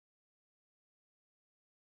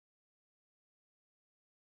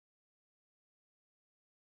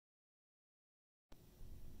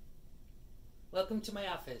Welcome to my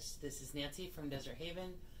office. This is Nancy from Desert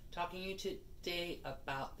Haven, talking to you today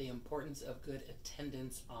about the importance of good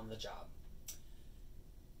attendance on the job.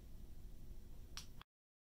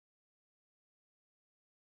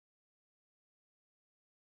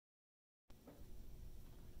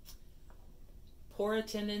 Poor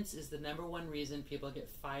attendance is the #1 reason people get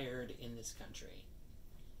fired in this country.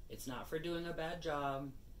 It's not for doing a bad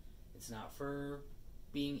job, it's not for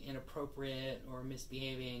being inappropriate or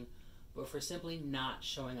misbehaving, but for simply not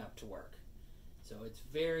showing up to work. So it's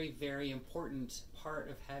very, very important part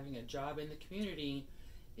of having a job in the community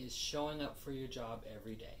is showing up for your job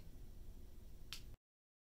every day.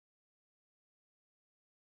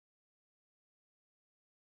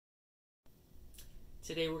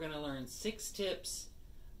 Today we're going to learn 6 tips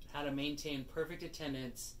on how to maintain perfect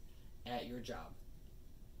attendance at your job.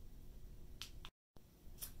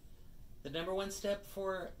 The #1 step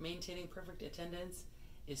for maintaining perfect attendance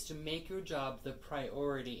is to make your job the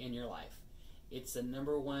priority in your life. It's the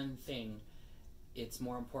 #1 thing. It's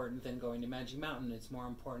more important than going to Magic Mountain. It's more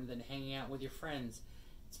important than hanging out with your friends.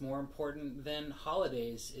 It's more important than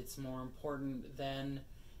holidays. It's more important than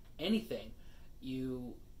anything.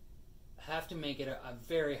 You have to make it a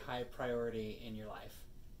very high priority in your life.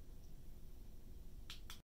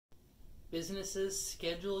 Businesses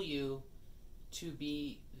schedule you to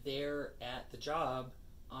be there at the job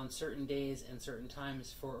on certain days and certain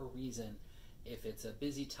times for a reason. If it's a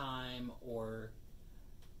busy time or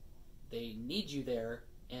they need you there,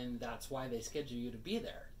 and that's why they schedule you to be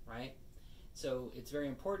there, right? So it's very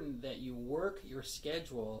important that you work your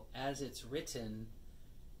schedule as it's written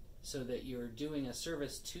so that you're doing a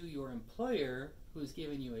service to your employer who's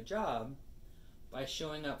giving you a job by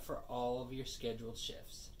showing up for all of your scheduled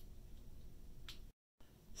shifts.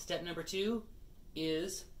 Step #2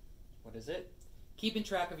 is, what is it? Keeping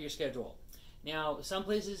track of your schedule. Now, some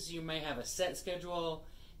places you may have a set schedule,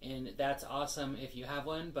 and that's awesome if you have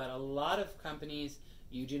one, but a lot of companies,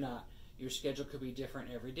 you do not. Your schedule could be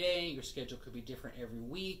different every day, your schedule could be different every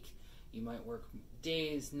week. You might work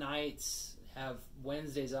days, nights, have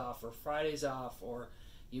Wednesdays off or Fridays off, or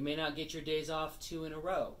you may not get your days off 2 in a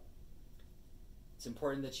row. It's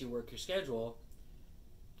important that you work your schedule.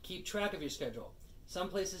 Keep track of your schedule. Some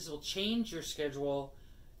places will change your schedule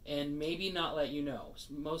and maybe not let you know.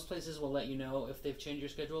 Most places will let you know if they've changed your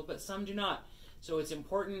schedule, but some do not. So it's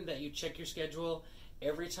important that you check your schedule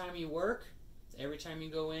every time you work. Every time you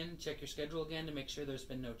go in, check your schedule again to make sure there's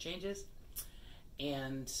been no changes.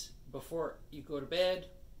 And before you go to bed,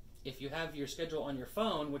 if you have your schedule on your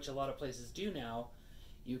phone, which a lot of places do now,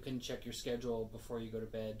 you can check your schedule before you go to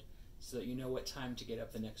bed so that you know what time to get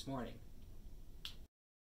up the next morning.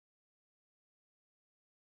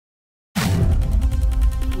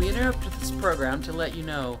 We interrupted this program to let you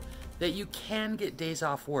know that you can get days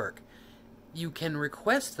off work. You can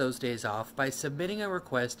request those days off by submitting a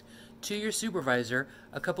request to your supervisor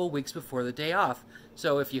a couple weeks before the day off.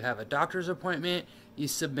 So if you have a doctor's appointment, you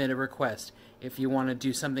submit a request. If you want to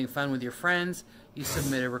do something fun with your friends, you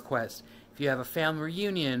submit a request. If you have a family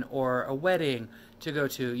reunion or a wedding to go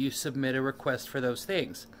to, you submit a request for those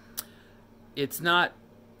things. It's not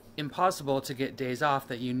impossible to get days off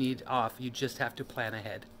that you need off. You just have to plan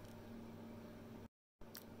ahead.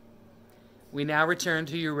 We now return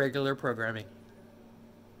to your regular programming.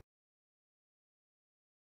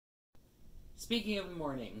 Speaking of the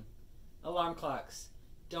morning, alarm clocks.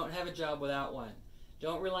 Don't have a job without one.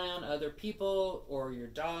 Don't rely on other people or your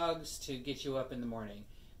dogs to get you up in the morning.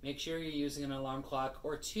 Make sure you're using an alarm clock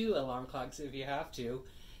or 2 alarm clocks if you have to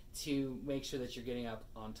make sure that you're getting up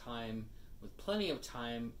on time with plenty of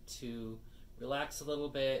time to relax a little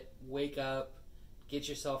bit, wake up, get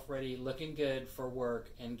yourself ready, looking good for work,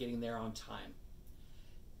 and getting there on time.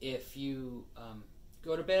 If you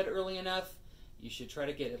go to bed early enough, you should try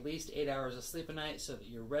to get at least 8 hours of sleep a night so that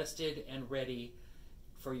you're rested and ready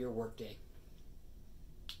for your workday.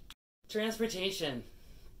 Transportation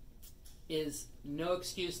is no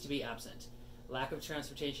excuse to be absent. Lack of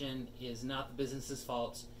transportation is not the business's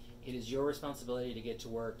fault. It is your responsibility to get to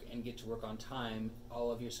work and get to work on time,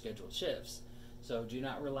 all of your scheduled shifts. So do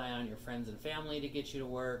not rely on your friends and family to get you to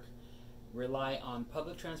work. Rely on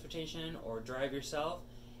public transportation or drive yourself.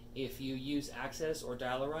 If you use Access or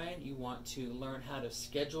Dial-A-Ride, you want to learn how to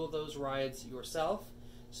schedule those rides yourself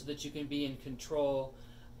so that you can be in control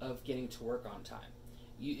of getting to work on time.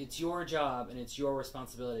 It's your job and it's your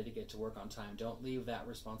responsibility to get to work on time. Don't leave that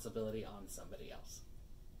responsibility on somebody else.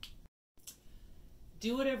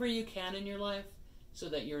 Do whatever you can in your life so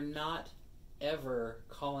that you're not ever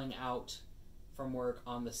calling out from work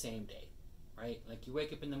on the same day, right? Like you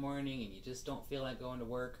wake up in the morning and you just don't feel like going to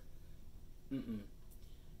work.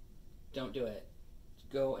 Don't do it.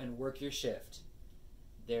 go and work your shift,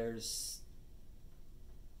 it's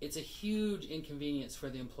a huge inconvenience for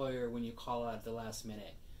the employer when you call out at the last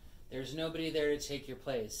minute. There's nobody there to take your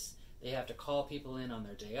place. They have to call people in on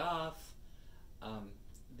their day off.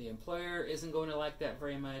 The employer isn't going to like that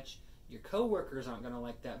very much. Your coworkers aren't going to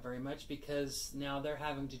like that very much because now they're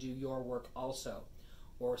having to do your work also.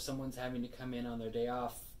 Or someone's having to come in on their day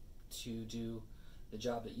off to do the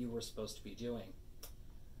job that you were supposed to be doing.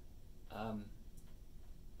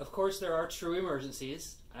 Of course, there are true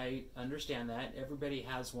emergencies. I understand that. Everybody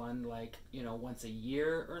has one, like, once a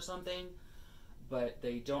year or something, but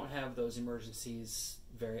they don't have those emergencies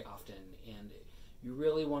very often. And you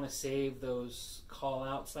really want to save those call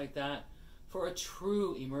outs like that for a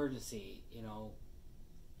true emergency,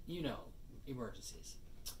 emergencies.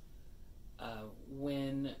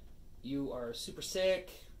 When you are super sick,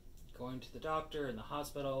 going to the doctor, in the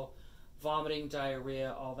hospital, vomiting,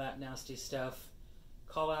 diarrhea, all that nasty stuff,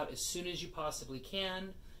 call out as soon as you possibly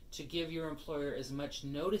can to give your employer as much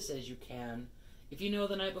notice as you can. If you know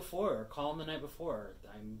the night before, call them the night before.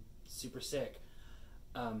 I'm super sick.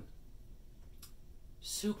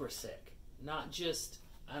 Super sick. Not just,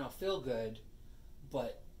 I don't feel good,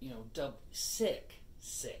 but, sick.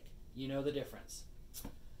 You know the difference.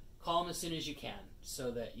 Call them as soon as you can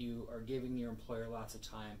so that you are giving your employer lots of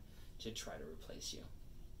time to try to replace you.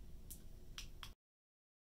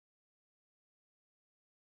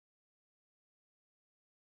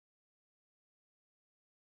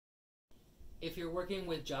 If you're working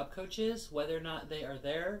with job coaches, whether or not they are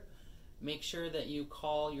there, make sure that you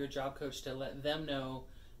call your job coach to let them know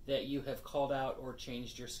that you have called out or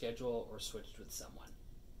changed your schedule or switched with someone.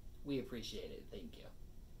 We appreciate it. Thank you.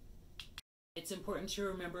 It's important to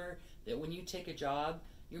remember that when you take a job,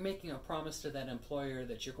 you're making a promise to that employer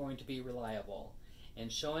that you're going to be reliable.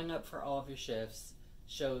 And showing up for all of your shifts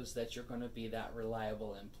shows that you're going to be that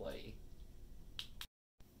reliable employee.